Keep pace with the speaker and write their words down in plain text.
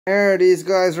There, these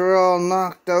guys are all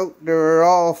knocked out. They were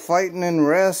all fighting and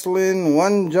wrestling.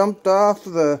 One jumped off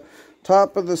the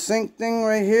top of the sink thing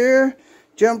right here.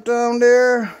 Jumped down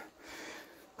there.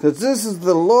 Because this is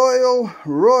the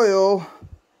Royal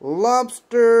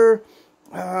Lobster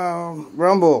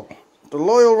Rumble. The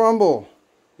Loyal Rumble.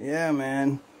 Yeah,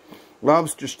 man.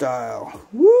 Lobster style.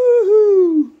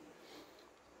 Woohoo!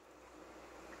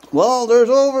 Well,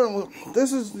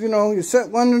 this is, you set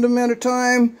one of them at a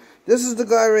time. This is the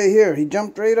guy right here. He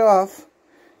jumped right off.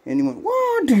 And he went,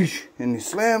 whoa, and he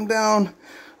slammed down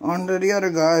onto the other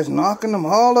guys, knocking them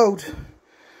all out.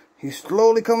 He's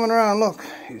slowly coming around. Look,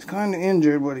 he's kind of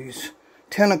injured, but his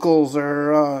tentacles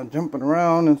are jumping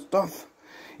around and stuff.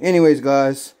 Anyways,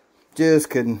 guys,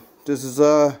 just kidding. This is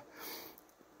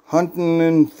hunting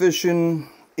and fishing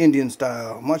Indian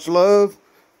style. Much love,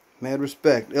 mad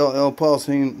respect. LL Paul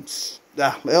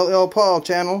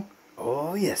channel.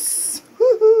 Oh yes.